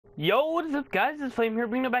Yo, what is up guys, it's Flame here,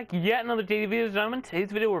 bringing back yet another daily video. Gentlemen, in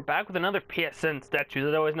today's video we're back with another PSN statues,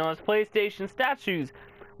 otherwise known as PlayStation statues,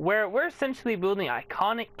 where we're essentially building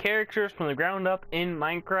iconic characters from the ground up in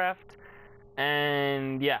Minecraft,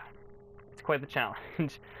 and yeah, it's quite the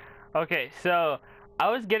challenge. Okay, so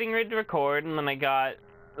I was getting ready to record, and then I got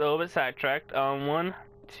a little bit sidetracked. 1,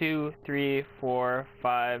 2, 3, 4,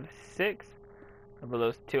 5, 6. I'll put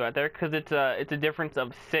those 2 out there, because it's a difference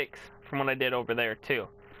of 6 from what I did over there too.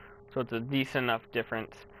 So it's a decent enough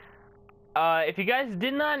difference. If you guys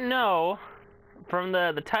did not know from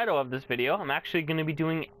the title of this video, I'm actually going to be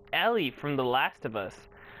doing Ellie from The Last of Us.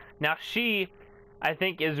 Now she, I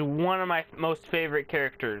think, is one of my most favorite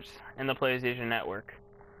characters in the PlayStation Network.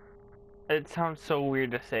 It sounds so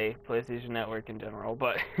weird to say PlayStation Network in general,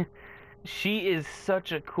 but she is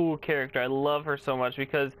such a cool character. I love her so much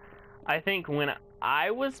because I think when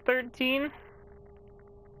I was 13...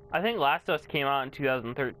 I think Last of Us came out in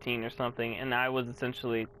 2013 or something, and I was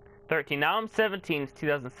essentially 13. Now I'm 17, it's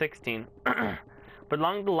 2016. But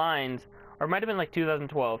along the lines, or it might have been like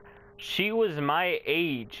 2012, she was my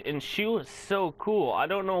age, and she was so cool. I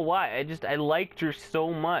don't know why, I liked her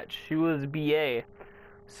so much. She was BA.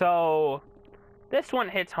 So, this one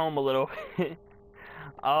hits home a little.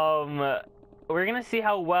 We're gonna see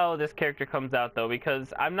how well this character comes out, though,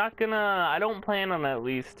 because I don't plan on at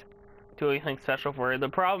least do anything special for her. The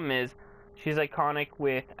problem is she's iconic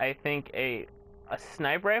with, I think, a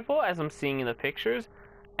sniper rifle, as I'm seeing in the pictures,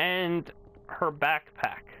 and her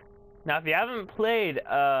backpack. Now if you haven't played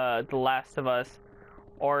The Last of Us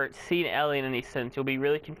or seen Ellie in any sense, you'll be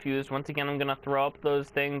really confused. Once again, I'm gonna throw up those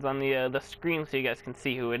things on the screen so you guys can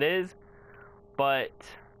see who it is. But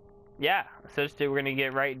yeah, essentially we're gonna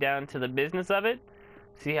get right down to the business of it,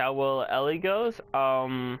 see how well Ellie goes.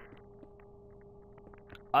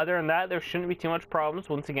 Other than that, there shouldn't be too much problems.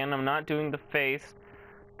 Once again, I'm not doing the face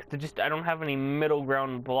because I don't have any middle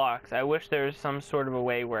ground blocks. I wish there was some sort of a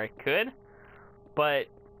way where I could, but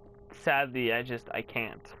sadly, I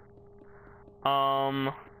can't.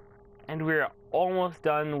 And we're almost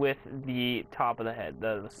done with the top of the head,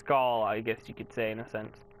 the skull, I guess you could say in a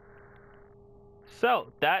sense.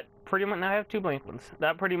 So that pretty much, now I have 2 blank ones.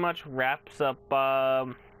 That pretty much wraps up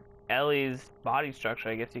Ellie's body structure,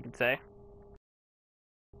 I guess you could say.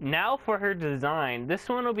 Now for her design, this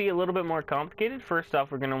one will be a little bit more complicated. First off,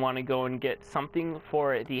 we're going to want to go and get something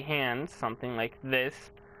for the hands, something like this,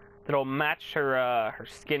 that'll match her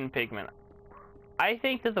skin pigment. I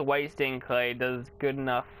think that the white stained clay does good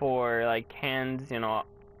enough for like hands, you know,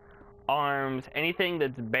 arms, anything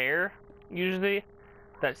that's bare, usually.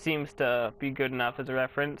 That seems to be good enough as a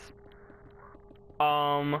reference.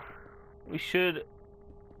 We should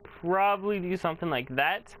probably do something like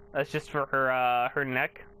that. That's just for her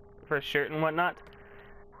neck, for a shirt and whatnot.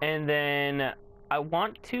 And then I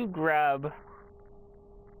want to grab,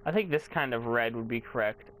 I think this kind of red would be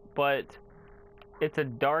correct, but it's a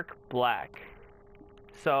dark black.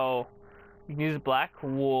 So you can use black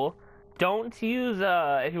wool. Don't use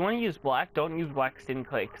if you want to use black, don't use black stained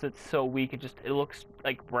clay because it's so weak. It looks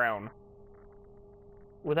like brown.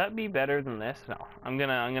 Would that be better than this? No, I'm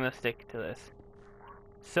gonna stick to this.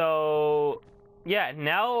 So yeah,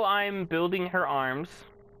 now I'm building her arms.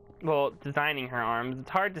 Well, designing her arms.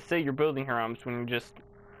 It's hard to say you're building her arms when you're just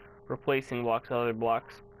replacing blocks with other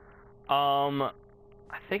blocks. I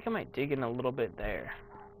think I might dig in a little bit there.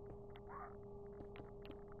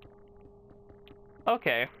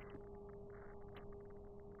 Okay.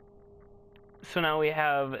 So now we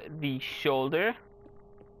have the shoulder.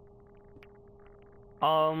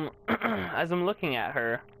 As I'm looking at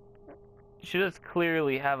her, she does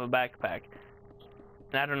clearly have a backpack.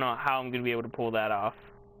 And I don't know how I'm going to be able to pull that off.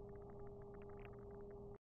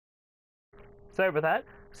 Sorry about that.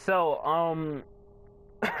 So,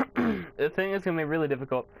 the thing that's going to be really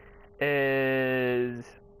difficult is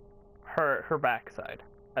her backside.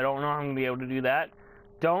 I don't know how I'm going to be able to do that.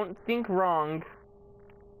 Don't think wrong.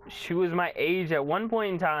 She was my age at one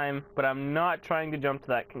point in time, but I'm not trying to jump to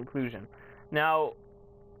that conclusion. Now,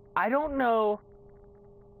 I don't know.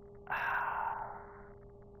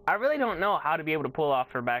 I really don't know how to be able to pull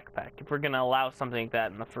off her backpack if we're gonna allow something like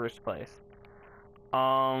that in the first place.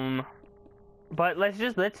 But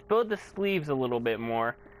let's build the sleeves a little bit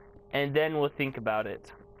more, and then we'll think about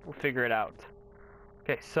it. We'll figure it out.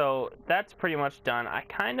 Okay, so that's pretty much done. I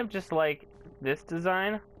kind of just like this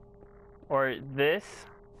design, or this.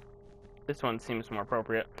 This one seems more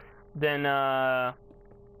appropriate than the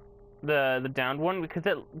downed one, because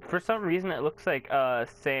it, for some reason, it looks like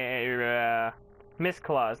Miss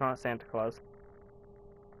Claus, not Santa Claus.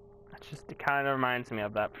 It kind of reminds me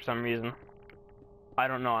of that for some reason. I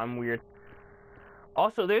don't know, I'm weird.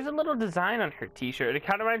 Also, there's a little design on her t-shirt. It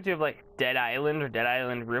kind of reminds you of like Dead Island or Dead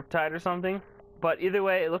Island Riptide or something. But either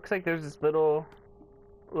way, it looks like there's this little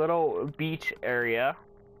beach area.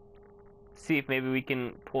 See if maybe we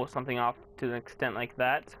can pull something off to an extent like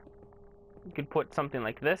that. We could put something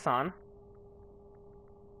like this on.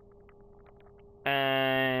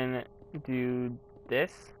 And do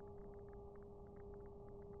this.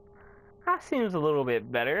 That seems a little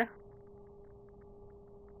bit better.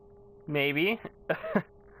 Maybe.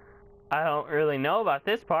 I don't really know about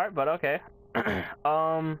this part, but okay.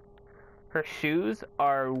 Her shoes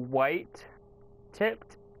are white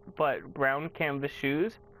tipped, but brown canvas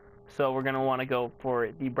shoes. So we're gonna want to go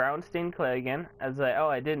for the brown stained clay again.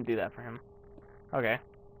 I didn't do that for him. Okay.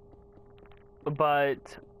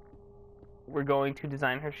 But we're going to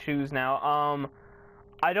design her shoes now.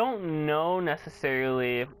 I don't know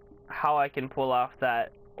necessarily how I can pull off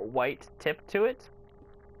that white tip to it.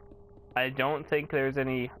 I don't think there's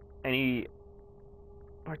any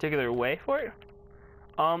particular way for it.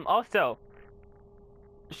 Also,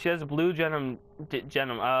 she has blue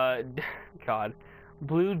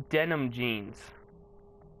blue denim jeans,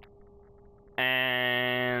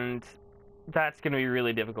 and that's gonna be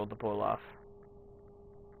really difficult to pull off.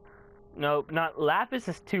 Nope, not lapis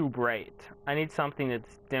is too bright. I need something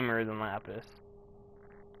that's dimmer than lapis.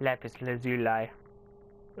 Lapis lazuli.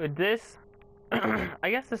 With this, I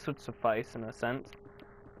guess this would suffice in a sense.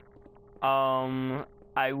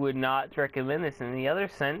 I would not recommend this in any other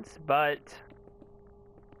sense, but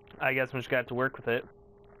I guess I'm just gonna have to work with it.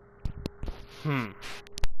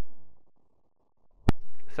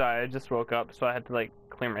 Sorry, I just woke up, so I had to like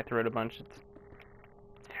clear my throat a bunch. It's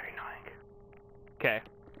very annoying. Okay.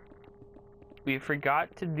 We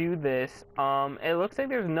forgot to do this. It looks like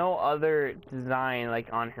there's no other design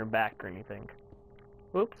like on her back or anything.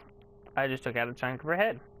 Oops. I just took out a chunk of her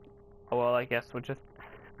head. Oh well, I guess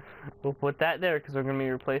we'll put that there because we're gonna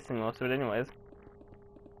be replacing most of it anyways.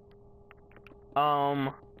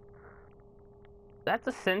 That's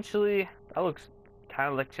essentially, that looks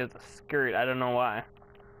kind of like she has a skirt. I don't know why.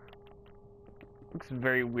 Looks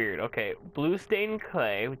very weird. Okay, blue stained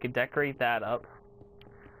clay. We could decorate that up.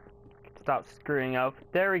 Stop screwing up.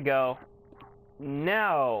 There we go.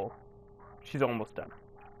 Now she's almost done.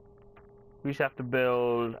 We just have to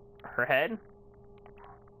build her head.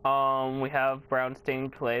 We have brown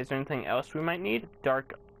stained clay. Is there anything else we might need?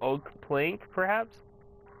 Dark oak plank, perhaps?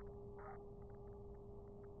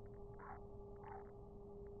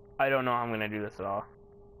 I don't know how I'm gonna do this at all.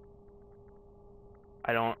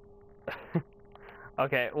 I don't.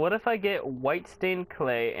 Okay, what if I get white stained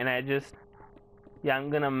clay and I just, yeah,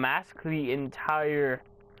 I'm gonna mask the entire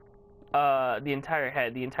head,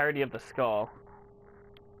 the entirety of the skull,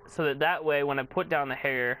 so that way when I put down the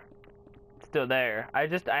hair, it's still there. I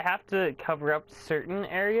have to cover up certain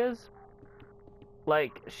areas.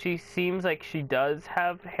 Like, she seems like she does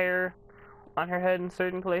have hair on her head in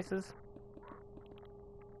certain places.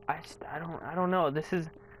 I don't know.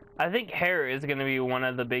 I think hair is going to be one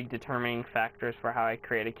of the big determining factors for how I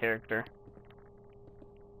create a character.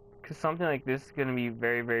 Because something like this is going to be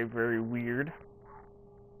very, very, very weird.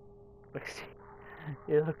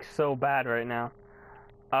 It looks so bad right now.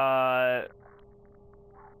 I'm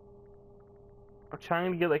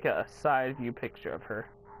trying to get like a side view picture of her.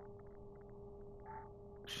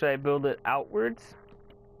 Should I build it outwards?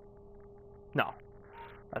 No,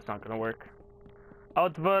 that's not going to work.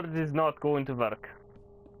 Outward is not going to work.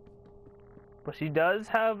 But she does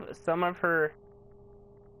have some of her...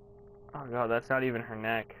 Oh god, that's not even her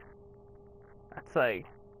neck. That's like...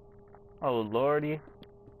 Oh lordy.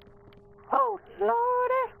 Oh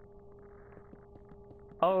lordy!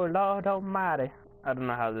 Oh lord almighty. I don't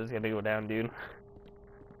know how this is gonna go down, dude.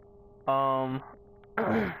 Oh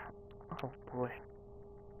boy.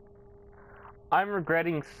 I'm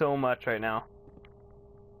regretting so much right now.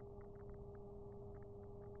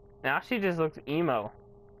 Now she just looks emo.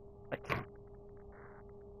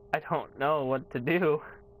 I don't know what to do.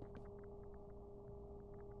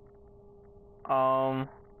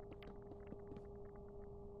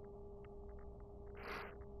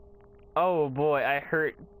 Oh boy, I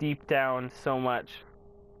hurt deep down so much.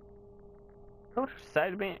 What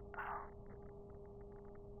side of me?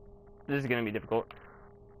 This is gonna be difficult.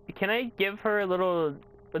 Can I give her a little...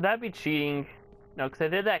 Would that be cheating? No, because I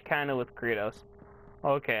did that kind of with Kratos.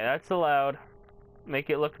 Okay, that's allowed. Make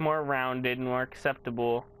it look more rounded and more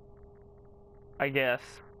acceptable. I guess.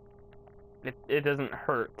 It doesn't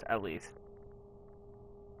hurt, at least.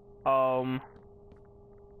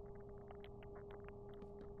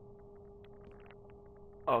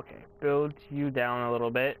 Okay, build you down a little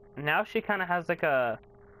bit. Now she kind of has like a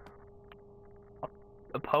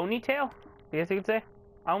a ponytail, I guess you could say.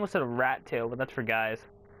 I almost said a rat tail, but that's for guys.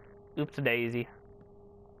 Oops a daisy.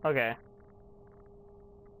 Okay.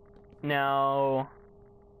 Now,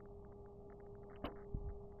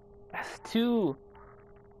 that's too.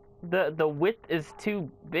 The width is too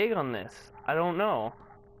big on this. I don't know.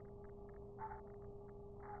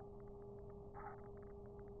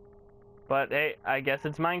 But hey, I guess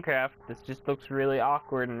it's Minecraft. This just looks really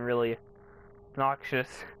awkward and really obnoxious.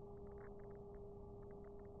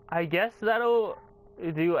 I guess that'll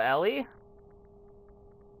do Ellie.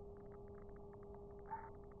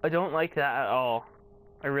 I don't like that at all.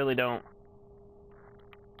 I really don't.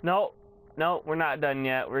 No, no, we're not done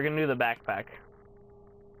yet. We're gonna do the backpack,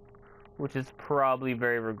 which is probably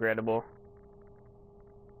very regrettable.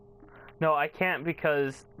 No, I can't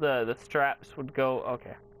because the straps would go.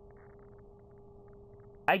 Okay.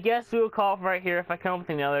 I guess we'll call it right here. If I come up with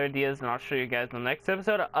any other ideas, then I'll show you guys in the next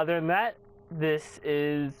episode. Other than that, this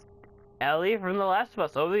is Ellie from The Last of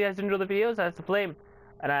Us. Hope you guys enjoy the videos. That's the flame,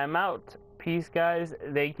 and I'm out. Peace, guys.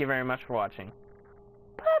 Thank you very much for watching.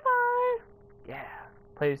 Bye bye. Yeah,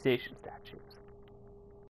 PlayStation statues.